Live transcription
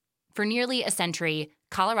For nearly a century,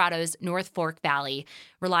 Colorado's North Fork Valley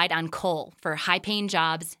relied on coal for high-paying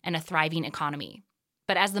jobs and a thriving economy.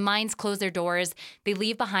 But as the mines close their doors, they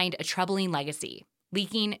leave behind a troubling legacy,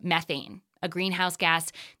 leaking methane, a greenhouse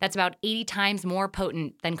gas that's about 80 times more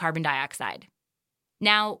potent than carbon dioxide.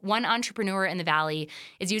 Now, one entrepreneur in the valley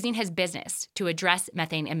is using his business to address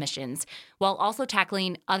methane emissions while also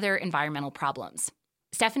tackling other environmental problems.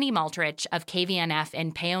 Stephanie Maltrich of KVNF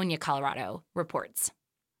in Paonia, Colorado, reports.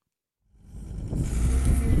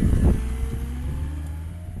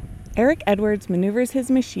 Eric Edwards maneuvers his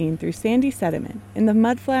machine through sandy sediment in the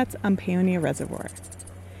mudflats on Paonia Reservoir.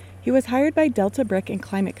 He was hired by Delta Brick and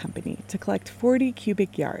Climate Company to collect 40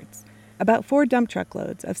 cubic yards, about 4 dump truck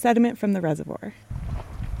loads of sediment from the reservoir.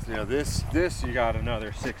 So this you got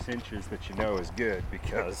another 6 inches that you know is good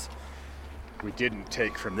because we didn't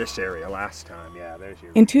take from this area last time. Yeah, there's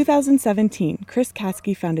your... In 2017, Chris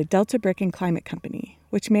Caskey founded Delta Brick and Climate Company,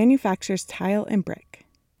 which manufactures tile and brick.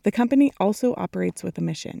 The company also operates with a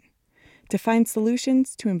mission: to find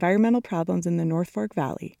solutions to environmental problems in the North Fork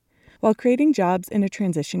Valley while creating jobs in a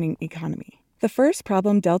transitioning economy. The first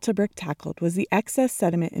problem Delta Brick tackled was the excess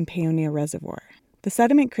sediment in Paonia Reservoir. The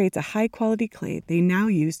sediment creates a high-quality clay they now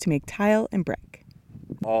use to make tile and brick.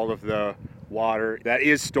 All of the water that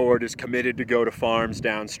is stored is committed to go to farms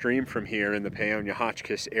downstream from here in the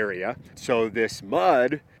Paonia-Hotchkiss area. So this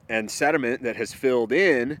mud and sediment that has filled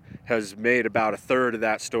in has made about a third of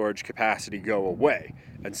that storage capacity go away.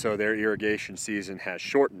 And so their irrigation season has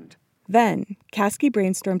shortened. Then, Caskey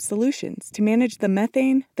brainstormed solutions to manage the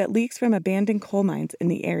methane that leaks from abandoned coal mines in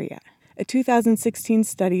the area. A 2016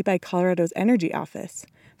 study by Colorado's Energy Office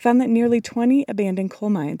found that nearly 20 abandoned coal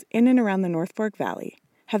mines in and around the North Fork Valley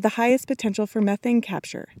have the highest potential for methane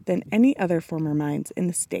capture than any other former mines in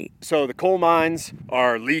the state. So the coal mines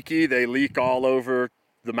are leaky. They leak all over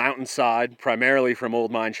the mountainside, primarily from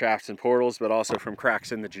old mine shafts and portals, but also from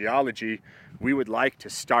cracks in the geology. We would like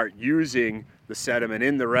to start using the sediment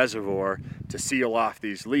in the reservoir to seal off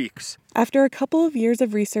these leaks. After a couple of years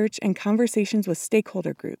of research and conversations with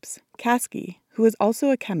stakeholder groups, Caskey, who is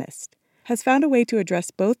also a chemist, has found a way to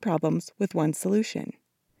address both problems with one solution.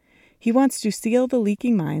 He wants to seal the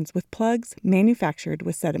leaking mines with plugs manufactured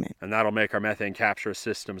with sediment. And that'll make our methane capture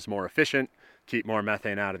systems more efficient, keep more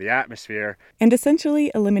methane out of the atmosphere, and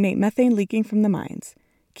essentially eliminate methane leaking from the mines,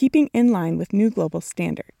 keeping in line with new global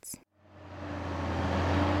standards.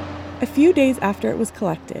 A few days after it was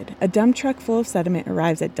collected, a dump truck full of sediment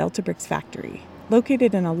arrives at Delta Brick's factory,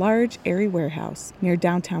 located in a large, airy warehouse near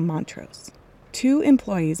downtown Montrose. 2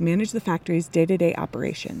 employees manage the factory's day-to-day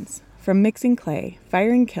operations, from mixing clay,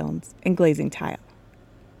 firing kilns, and glazing tile.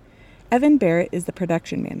 Evan Barrett is the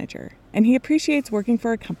production manager, and he appreciates working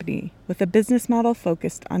for a company with a business model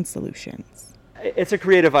focused on solutions. It's a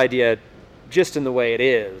creative idea just in the way it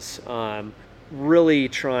is, really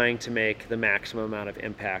trying to make the maximum amount of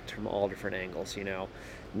impact from all different angles,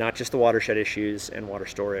 not just the watershed issues and water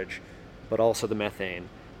storage, but also the methane,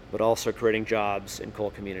 but also creating jobs in coal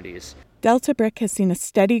communities. Delta Brick has seen a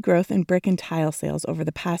steady growth in brick and tile sales over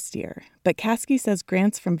the past year, but Caskey says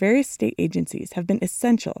grants from various state agencies have been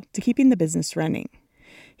essential to keeping the business running.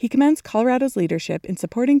 He commends Colorado's leadership in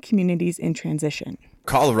supporting communities in transition.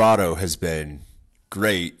 Colorado has been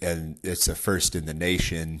great, and it's the first in the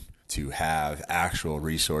nation to have actual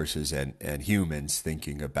resources and humans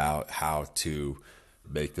thinking about how to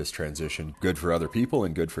make this transition good for other people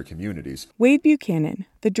and good for communities. Wade Buchanan,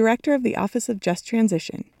 the director of the Office of Just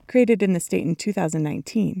Transition, created in the state in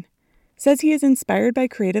 2019, says he is inspired by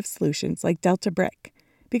creative solutions like Delta Brick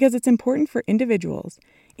because it's important for individuals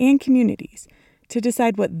and communities to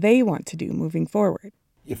decide what they want to do moving forward.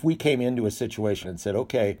 If we came into a situation and said,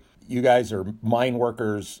 okay, you guys are mine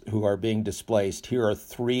workers who are being displaced, here are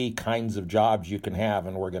 3 kinds of jobs you can have,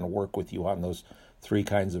 and we're going to work with you on those 3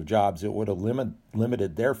 kinds of jobs, it would have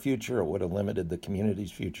limited their future, it would have limited the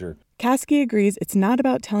community's future. Caskey agrees it's not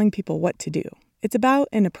about telling people what to do. It's about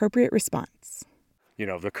an appropriate response.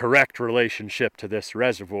 The correct relationship to this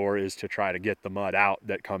reservoir is to try to get the mud out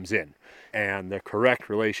that comes in. And the correct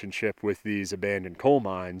relationship with these abandoned coal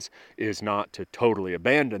mines is not to totally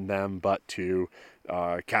abandon them, but to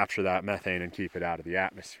capture that methane and keep it out of the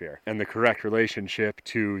atmosphere. And the correct relationship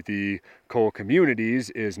to the coal communities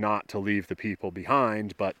is not to leave the people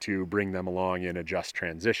behind, but to bring them along in a just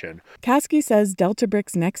transition. Caskey says Delta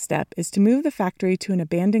Brick's next step is to move the factory to an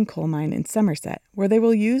abandoned coal mine in Somerset, where they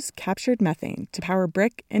will use captured methane to power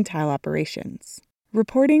brick and tile operations.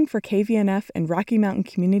 Reporting for KVNF and Rocky Mountain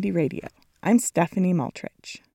Community Radio, I'm Stephanie Maltrich.